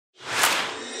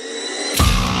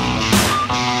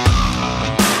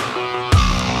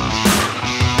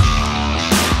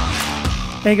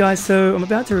Hey guys, so I'm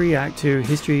about to react to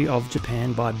History of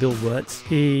Japan by Bill Wurtz.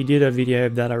 He did a video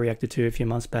that I reacted to a few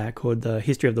months back called The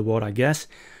History of the World, I guess.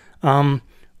 I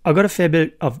got a fair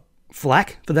bit of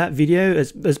flack for that video.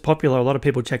 It's popular, a lot of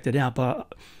people checked it out,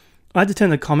 but I had to turn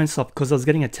the comments off because I was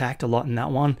getting attacked a lot in that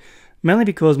one, mainly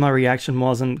because my reaction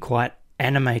wasn't quite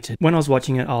animated. When I was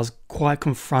watching it, I was quite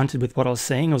confronted with what I was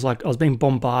seeing. I was being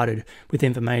bombarded with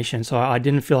information, so I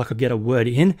didn't feel like I could get a word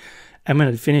in. And when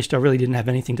it finished, I really didn't have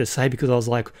anything to say because I was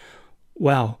like,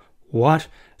 wow, what?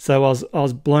 So I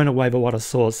was blown away by what I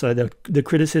saw. So the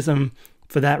criticism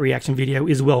for that reaction video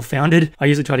is well founded. I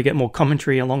usually try to get more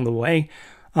commentary along the way.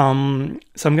 So I'm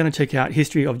going to check out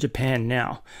History of Japan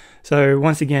now. So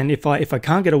once again, if I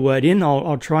can't get a word in,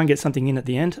 I'll try and get something in at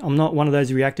the end. I'm not one of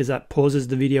those reactors that pauses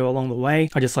the video along the way.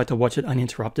 I just like to watch it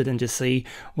uninterrupted and just see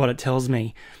what it tells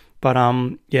me. But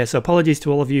yeah, so apologies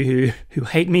to all of you who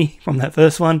hate me from that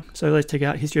first one. So let's check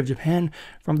out History of Japan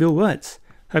from Bill Wurtz.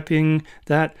 Hoping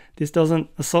that this doesn't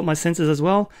assault my senses as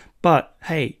well. But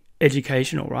hey,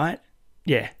 educational, right?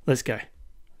 Yeah, let's go.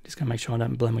 Just gonna make sure I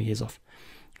don't blow my ears off.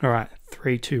 All right,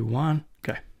 3, 2, 1,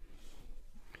 go.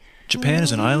 Japan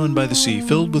is an island by the sea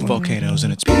filled with volcanoes,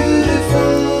 and it's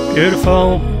beautiful.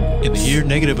 Beautiful. In the year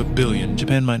 -1 billion,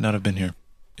 Japan might not have been here.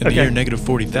 In the year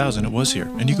 -40,000, it was here,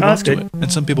 and you could walk to it,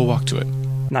 and some people walked to it.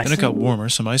 Nice. Then it got warmer,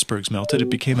 some icebergs melted, it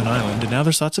became an island, and now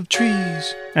there's lots of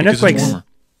trees. And because earthquakes. it's warmer.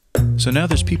 So now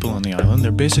there's people on the island.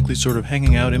 They're basically sort of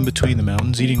hanging out in between the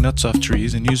mountains, eating nuts off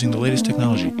trees, and using the latest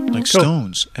technology, like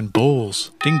stones and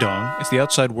bowls. Ding dong, it's the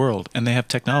outside world, and they have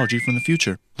technology from the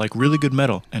future, like really good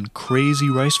metal and crazy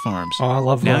rice farms. Oh, I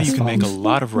love now rice you can farms. make a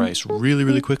lot of rice really,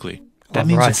 really quickly. That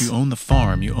means if you own the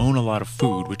farm, you own a lot of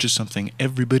food, which is something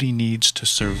everybody needs to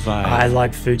survive. I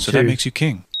like food too. So that makes you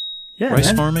king. Yeah,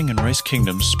 rice farming and rice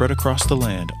kingdoms spread across the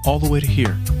land, all the way to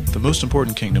here. The most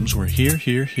important kingdoms were here,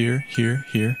 here, here, here,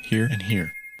 here, here, and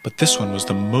here. But this one was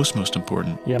the most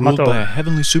important, ruled by a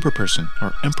heavenly superperson,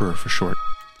 or emperor for short.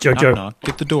 Jojo. Knock, knock,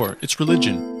 get the door. It's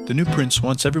religion. The new prince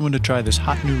wants everyone to try this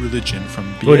hot new religion from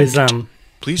Buddhism.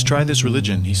 Please try this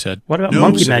religion, he said. What about no,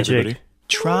 monkey said magic? Everybody.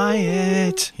 Try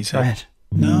it, he said. Try it.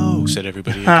 No, said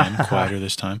everybody again, quieter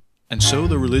this time. And so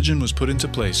the religion was put into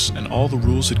place, and all the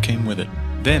rules that came with it.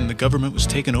 Then the government was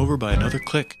taken over by another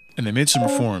clique, and they made some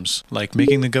reforms, like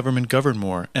making the government govern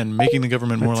more, and making the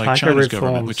government more like China's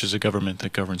government, which is a government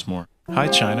that governs more. Hi,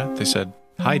 China, they said.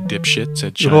 Hi, dipshit,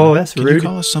 said China. Oh, that's rude. Can you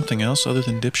call us something else other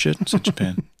than dipshit, said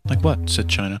Japan. Like what, said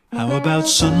China. How about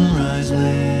Sunrise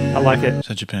Land? I like it,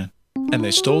 said Japan. And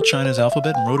they stole China's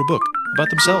alphabet and wrote a book about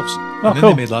themselves. Oh, and then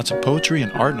they made lots of poetry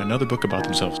and art and another book about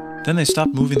themselves. Then they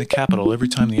stopped moving the capital every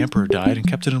time the emperor died and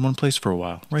kept it in one place for a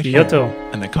while, right here.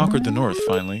 And they conquered the north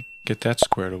finally. Get that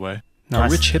squared away. Nice.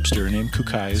 A rich hipster named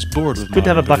Kukai is bored with Good to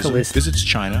have a bucket Buddhism, list. visits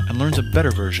China and learns a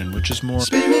better version, which is more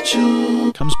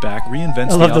spiritual. Comes back,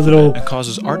 reinvents the alphabet, and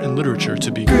causes art and literature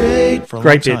to be great for a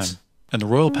long time. And the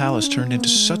royal palace turned into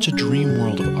such a dream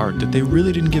world of art that they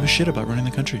really didn't give a shit about running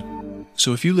the country.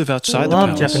 So if you live outside the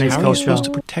palace, Japanese how are you supposed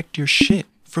to protect your shit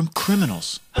from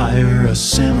criminals? Hire a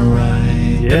samurai.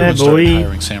 Yeah, Everyone started boy.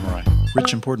 hiring samurai.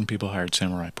 Rich, important people hired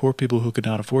samurai. Poor people who could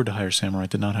not afford to hire samurai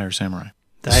did not hire samurai.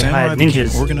 The samurai became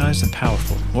organized and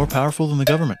powerful, more powerful than the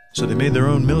government. So they made their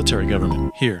own military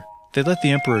government here. They let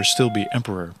the emperor still be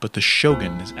emperor, but the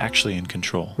shogun is actually in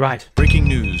control. Right. Breaking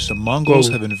news, the Mongols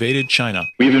have invaded China.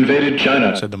 We've invaded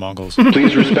China, said the Mongols.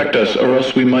 Please respect us, or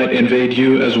else we might invade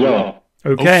you as well.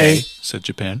 Okay, said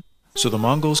Japan. So the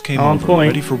Mongols came over,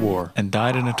 ready for war, and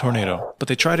died in a tornado. But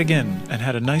they tried again, and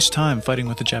had a nice time fighting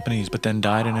with the Japanese, but then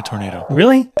died in a tornado.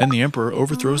 Really? Then the emperor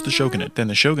overthrows the shogunate. Then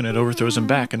the shogunate overthrows him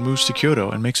back and moves to Kyoto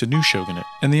and makes a new shogunate.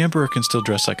 And the emperor can still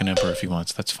dress like an emperor if he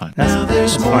wants, that's fine.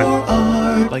 That's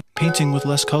fine. Like painting with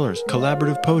less colors,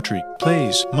 collaborative poetry,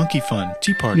 plays, monkey fun,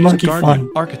 tea parties, gardening,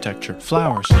 architecture,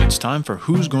 flowers. It's time for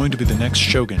who's going to be the next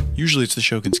shogun. Usually it's the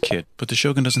shogun's kid, but the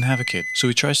shogun doesn't have a kid. So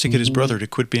he tries to get his brother to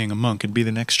quit being a monk and be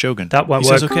the next shogun. That won't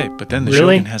work. He says okay, but then the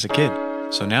shogun has a kid.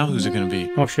 So now who's it going to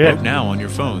be? Oh shit. Vote now on your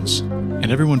phones.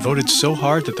 And everyone voted so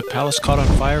hard that the palace caught on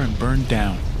fire and burned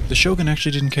down. The shogun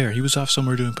actually didn't care. He was off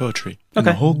somewhere doing poetry. And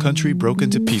the whole country broke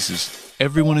into pieces.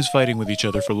 Everyone is fighting with each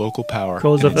other for local power.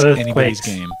 Because and of it's earthquakes. anybody's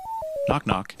game. Knock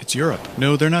knock. It's Europe.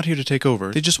 No, they're not here to take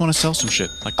over. They just want to sell some shit,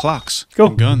 like clocks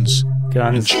and guns.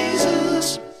 And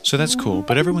Jesus. So that's cool,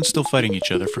 but everyone's still fighting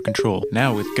each other for control,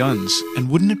 now with guns. And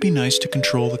wouldn't it be nice to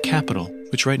control the capital,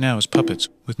 which right now is puppets,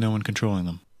 with no one controlling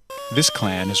them? This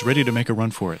clan is ready to make a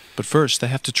run for it, but first they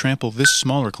have to trample this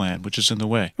smaller clan, which is in the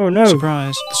way. Oh no!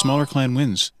 Surprise! The smaller clan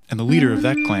wins, and the leader of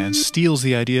that clan steals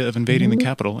the idea of invading the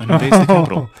capital and invades the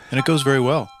capital, and it goes very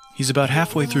well. He's about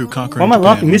halfway through conquering Why am I Japan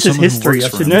laughing? when This is someone who history. works I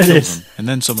for should him know kills this. him, and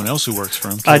then someone else who works for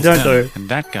him kills I don't them, know. and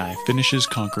that guy finishes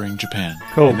conquering Japan.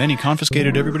 Cool. And then he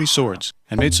confiscated everybody's swords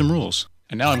and made some rules.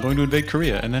 And now I'm going to invade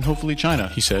Korea and then hopefully China,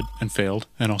 he said, and failed,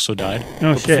 and also died.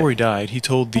 Oh, but before he died, he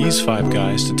told these 5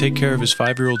 guys to take care of his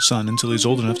 5-year-old son until he's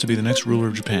old enough to be the next ruler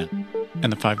of Japan.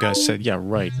 And the 5 guys said, yeah,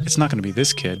 right, it's not going to be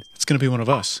this kid, it's going to be one of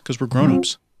us, because we're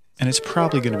grown-ups. And it's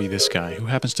probably going to be this guy, who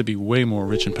happens to be way more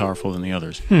rich and powerful than the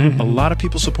others. A lot of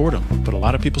people support him, but a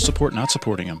lot of people support not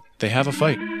supporting him. They have a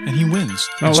fight, and he wins,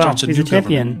 and starts a he's new a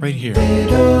champion. government right here.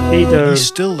 He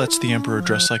still lets the emperor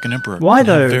dress like an emperor. Why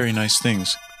though? Very nice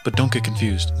things. But don't get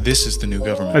confused. This is the new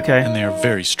government. Okay. And they are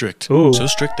very strict. Ooh. So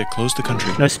strict they closed the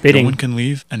country. No spitting. No one can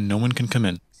leave and no one can come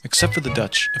in. Except for the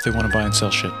Dutch, if they want to buy and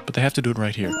sell shit. But they have to do it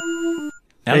right here.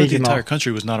 Now that the entire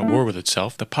country was not at war with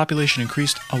itself, the population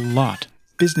increased a lot.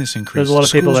 Business increased. There's a lot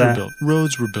of people there. Schools were built.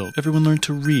 Roads were built. Everyone learned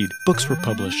to read. Books were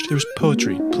published. There was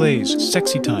poetry, plays,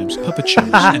 sexy times, puppet shows,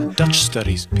 and Dutch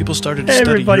studies. People started to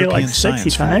study European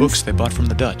science from books they bought from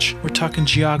the Dutch. We're talking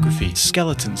geography,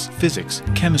 skeletons, physics,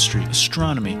 chemistry,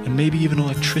 astronomy, and maybe even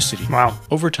electricity. Wow.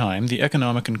 Over time, the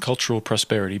economic and cultural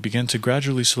prosperity began to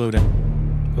gradually slow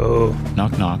down. Oh.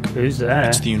 Knock knock. Who's that?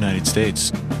 It's the United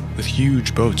States. With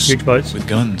huge boats. Huge boats. With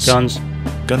guns. Guns.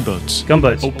 Gunboats.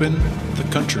 Gunboats. Open the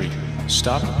country.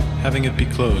 Stop having it be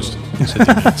closed, said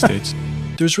the United States.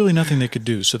 There's really nothing they could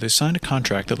do, so they signed a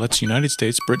contract that lets the United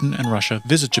States, Britain, and Russia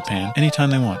visit Japan anytime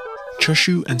they want.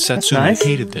 Choshu and Satsuma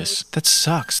hated this. That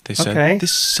sucks, they said. Okay.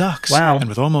 This sucks. Wow. And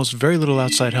with almost very little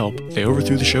outside help, they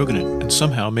overthrew the shogunate and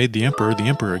somehow made the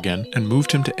emperor again and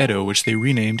moved him to Edo, which they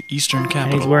renamed Eastern Capital.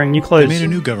 And he's wearing new clothes. They made a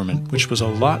new government, which was a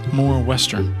lot more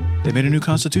Western. They made a new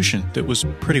constitution that was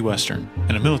pretty Western,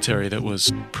 and a military that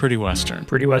was pretty Western.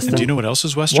 Pretty Western. And do you know what else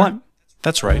is Western? What?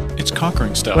 That's right, it's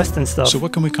conquering stuff. Western stuff. So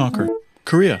what can we conquer?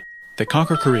 Korea. They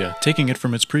conquer Korea, taking it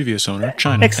from its previous owner,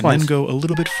 China, Excellent. and then go a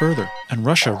little bit further. And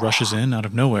Russia rushes in out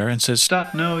of nowhere and says,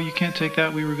 "Stop, no, you can't take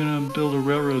that. We were going to build a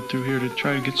railroad through here to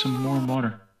try to get some warm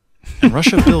water." And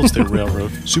Russia builds their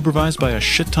railroad, supervised by a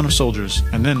shit ton of soldiers.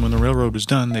 And then when the railroad was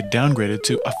done, they downgraded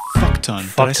to a fuck ton.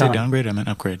 Did I say downgrade? I meant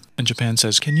upgrade. And Japan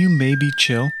says, "Can you maybe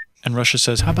chill?" And Russia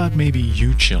says, "How about maybe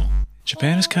you chill?"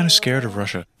 Japan is kind of scared of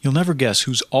Russia. You'll never guess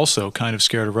who's also kind of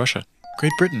scared of Russia.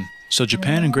 Great Britain. So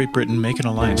Japan and Great Britain make an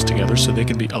alliance together so they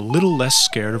can be a little less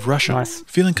scared of Russia. Nice.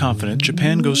 Feeling confident,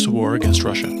 Japan goes to war against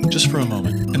Russia, just for a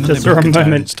moment, and then Just they for break a the tie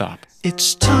moment. and stop.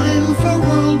 It's time for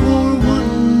World War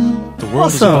I. The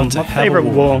world is Awesome. about to My have favorite a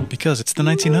war, war. because it's the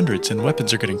 1900s and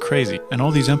weapons are getting crazy, and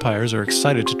all these empires are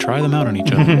excited to try them out on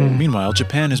each other. Meanwhile,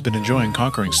 Japan has been enjoying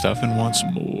conquering stuff and wants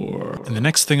more. And the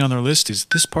next thing on their list is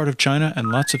this part of China and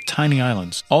lots of tiny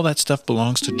islands. All that stuff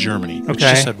belongs to Germany, which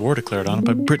just had war declared on it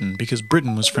by Britain because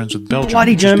Britain was friends with Belgium,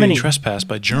 Bloody which was Germany. being trespassed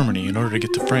by Germany in order to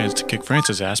get to France to kick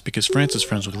France's ass because France is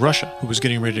friends with Russia, who was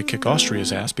getting ready to kick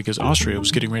Austria's ass because Austria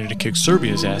was getting ready to kick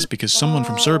Serbia's ass because someone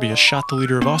from Serbia shot the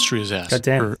leader of Austria's ass.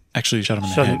 Goddamn. Or actually shot him in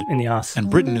the Shot head. him in the ass. And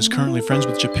Britain is currently friends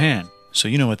with Japan, so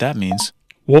you know what that means.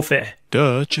 Warfare.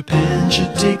 Duh, Japan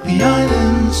should take the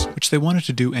islands. Which they wanted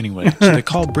to do anyway, so they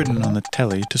called Britain on the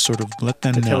telly to sort of let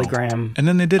them know. Telegram. And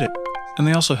then they did it. And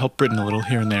they also helped Britain a little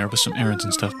here and there with some errands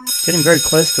and stuff. Getting very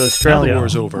close to Now Australia. the war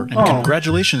is over, and Oh.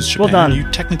 congratulations, Japan. Well done. You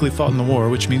technically fought in the war,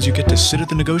 which means you get to sit at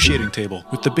the negotiating table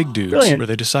with the big dudes, Brilliant. where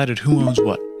they decided who owns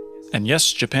what. And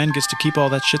yes, Japan gets to keep all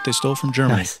that shit they stole from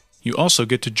Germany. Nice. You also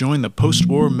get to join the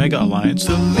post-war mega alliance,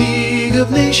 the League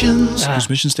of Nations, whose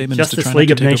mission statement is to Justice try League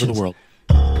not to of take over Nations. the world.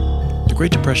 The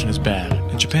Great Depression is bad,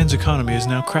 and Japan's economy is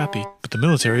now crappy, but the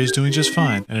military is doing just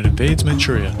fine, and it invades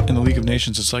Manchuria. In the League of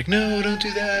Nations, it's like, no, don't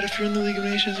do that. If you're in the League of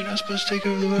Nations, you're not supposed to take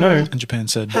over the world. No. And Japan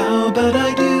said, how about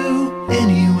I do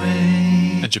anyway?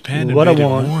 And Japan What I invaded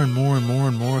want. more and more and more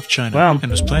and more of China, Wow. and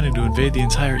was planning to invade the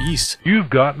entire East. You've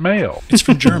got mail. It's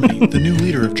from Germany, the new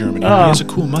leader of Germany. Oh. He has a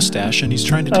cool mustache, and he's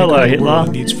trying to take Hello, over the Hitler. world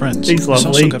and needs friends. He's This also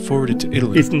lovely. got forwarded to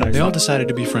Italy. He's nice. They all decided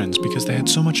to be friends because they had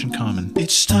so much in common.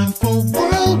 It's time for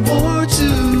World War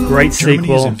II. Great Germany is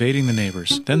sequel. invading the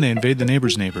neighbors. Then they invade the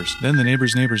neighbors' neighbors. Then the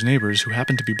neighbors' neighbors' neighbors, who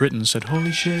happened to be Britain, said,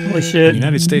 holy shit. Holy shit. The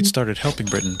United States started helping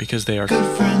Britain because they are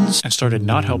good friends, and started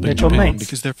not helping They're Japan mates.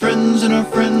 because they're friends and our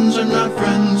friends are not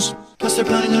friends. Plus they're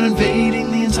planning on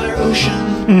invading the entire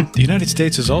ocean. The United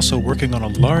States is also working on a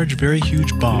large, very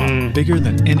huge bomb, bigger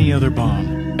than any other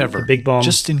bomb ever. The big bomb.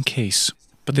 Just in case.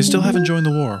 But they still haven't joined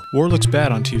the war. War looks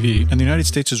bad on TV, and the United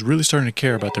States is really starting to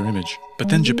care about their image. But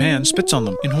then Japan spits on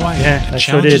them in Hawaii Yeah, and they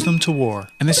sure challenges did. them to war.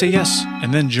 And they say yes.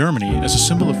 And then Germany, as a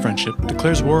symbol of friendship,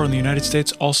 declares war on the United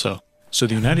States also. So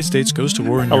the United States goes to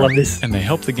war in I love Europe, this. and they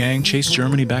help the gang chase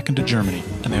Germany back into Germany.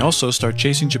 And they also start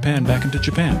chasing Japan back into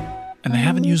Japan. and they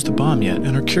haven't used the bomb yet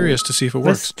and are curious to see if it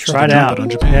works. Let's try it out. On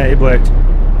Japan. Yeah, it worked.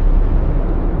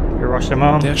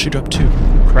 Hiroshima. They actually dropped 2.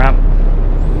 Crap.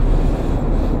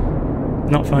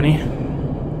 Not funny.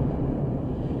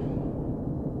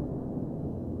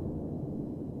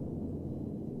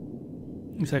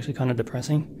 It's actually kind of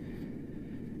depressing.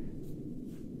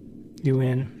 You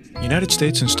win. The United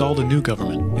States installed a new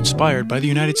government, inspired by the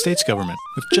United States government,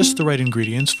 with just the right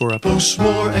ingredients for a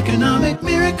post-war economic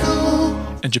miracle.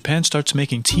 And Japan starts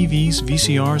making TVs,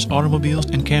 VCRs, automobiles,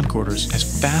 and camcorders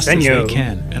as fast as they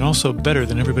can, and also better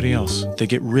than everybody else. They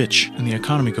get rich, and the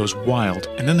economy goes wild,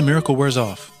 and then the miracle wears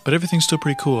off. But everything's still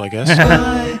pretty cool, I guess.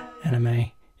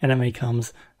 Anime. Anime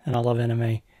comes, and I love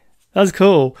anime. That's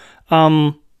cool.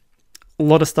 A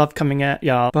lot of stuff coming out,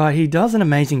 yeah, but he does an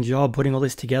amazing job putting all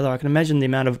this together. I can imagine the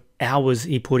amount of hours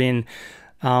he put in,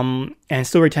 and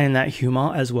still retaining that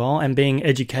humor as well, and being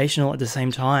educational at the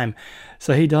same time.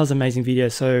 So he does amazing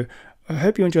videos. So I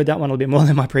hope you enjoyed that one a little bit more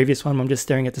than my previous one. I'm just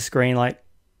staring at the screen like,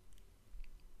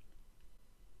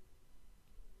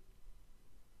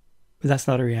 but that's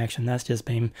not a reaction. That's just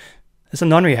been, it's a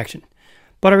non-reaction.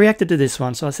 But I reacted to this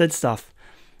one, so I said stuff.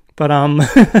 But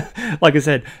like I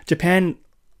said, Japan,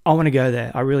 I want to go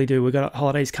there. I really do. We've got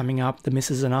holidays coming up. The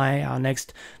missus and I are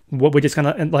next. What we're just kind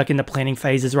of like in the planning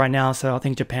phases right now. So I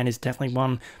think Japan is definitely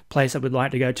one place that we'd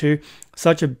like to go to.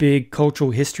 Such a big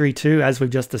cultural history too, as we've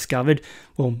just discovered.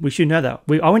 Well, we should know that.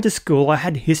 I went to school. I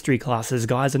had history classes,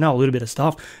 guys. I know a little bit of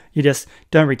stuff. You just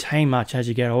don't retain much as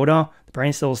you get older. The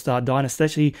brain cells start dying,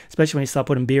 especially when you start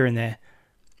putting beer in there,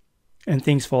 and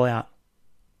things fall out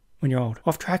when you're old.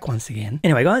 Off track once again.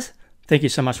 Anyway, guys, thank you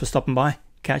so much for stopping by.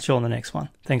 Catch you all in the next one.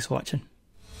 Thanks for watching.